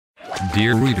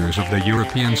Dear readers of the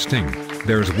European Sting,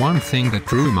 there's one thing that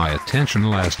drew my attention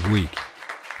last week.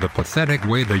 The pathetic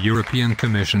way the European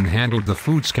Commission handled the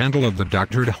food scandal of the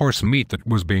doctored horse meat that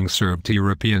was being served to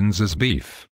Europeans as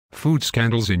beef. Food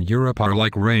scandals in Europe are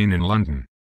like rain in London.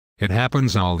 It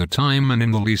happens all the time and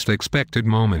in the least expected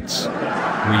moments.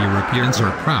 We Europeans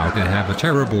are proud to have a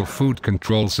terrible food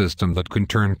control system that can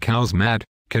turn cows mad,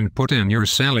 can put in your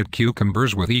salad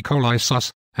cucumbers with E. coli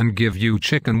sauce, and give you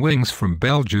chicken wings from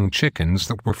Belgian chickens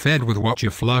that were fed with what you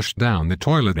flushed down the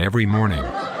toilet every morning.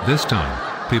 This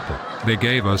time, people, they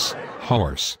gave us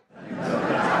horse.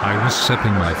 I was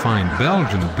sipping my fine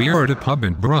Belgian beer at a pub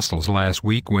in Brussels last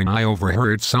week when I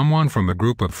overheard someone from a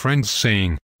group of friends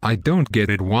saying, "I don't get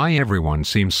it, why everyone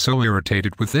seems so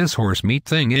irritated with this horse meat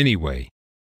thing anyway.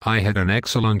 I had an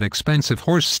excellent expensive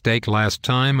horse steak last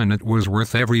time and it was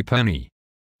worth every penny.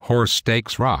 Horse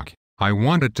steaks rock." I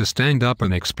wanted to stand up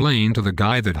and explain to the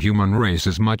guy that human race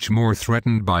is much more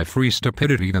threatened by free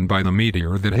stupidity than by the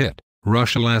meteor that hit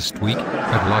Russia last week,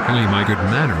 but luckily my good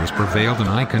manners prevailed and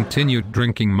I continued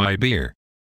drinking my beer.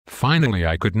 Finally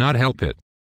I could not help it.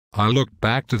 I looked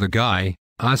back to the guy,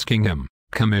 asking him,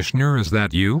 "Commissioner, is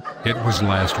that you?" It was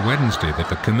last Wednesday that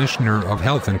the Commissioner of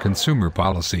Health and Consumer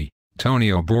Policy,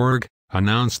 Tonio Borg,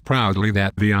 announced proudly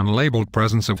that the unlabeled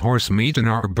presence of horse meat in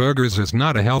our burgers is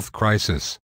not a health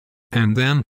crisis. And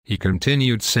then, he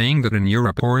continued saying that in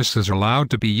Europe horse is allowed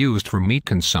to be used for meat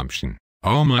consumption.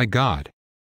 Oh my God!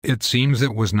 It seems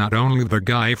it was not only the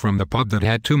guy from the pub that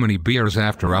had too many beers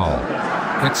after all.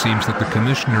 It seems that the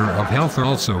Commissioner of Health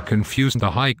also confused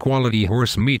the high-quality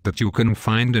horse meat that you can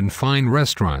find in fine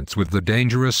restaurants with the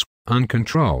dangerous,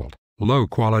 uncontrolled,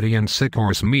 low-quality and sick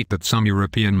horse meat that some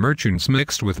European merchants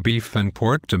mixed with beef and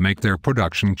pork to make their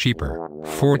production cheaper.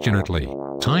 Fortunately,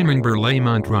 time in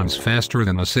Berlaymont runs faster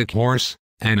than a sick horse,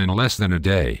 and in less than a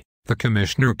day, the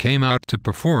commissioner came out to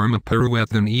perform a pirouette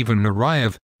than even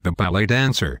Narayev, the ballet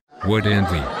dancer, would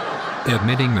envy.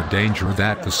 Admitting the danger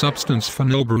that the substance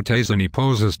phenylbutazone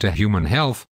poses to human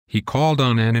health, he called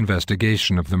on an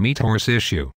investigation of the meat horse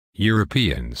issue.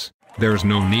 Europeans, there's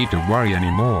no need to worry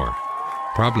anymore.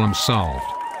 Problem solved.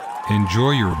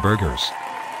 Enjoy your burgers.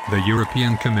 The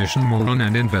European Commission will run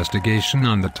an investigation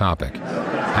on the topic.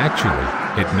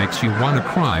 Actually, it makes you want to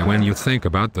cry when you think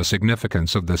about the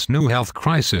significance of this new health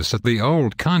crisis at the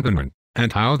old continent,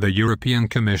 and how the European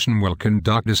Commission will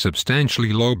conduct a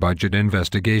substantially low-budget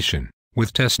investigation,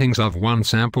 with testings of one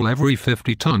sample every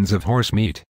 50 tons of horse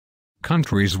meat.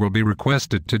 Countries will be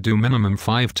requested to do minimum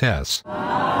 5 tests.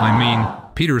 I mean,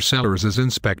 Peter Sellers'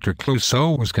 Inspector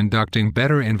Clouseau was conducting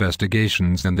better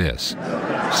investigations than this.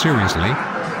 Seriously?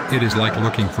 It is like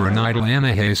looking for a needle in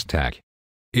a haystack.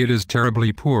 It is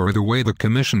terribly poor the way the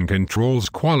Commission controls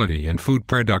quality and food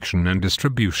production and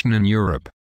distribution in Europe.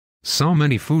 So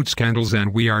many food scandals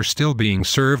and we are still being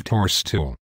served horse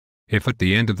stool. If at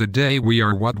the end of the day we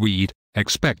are what we eat,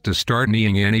 expect to start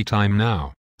kneeing any time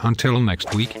now. Until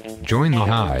next week, join the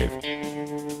hive.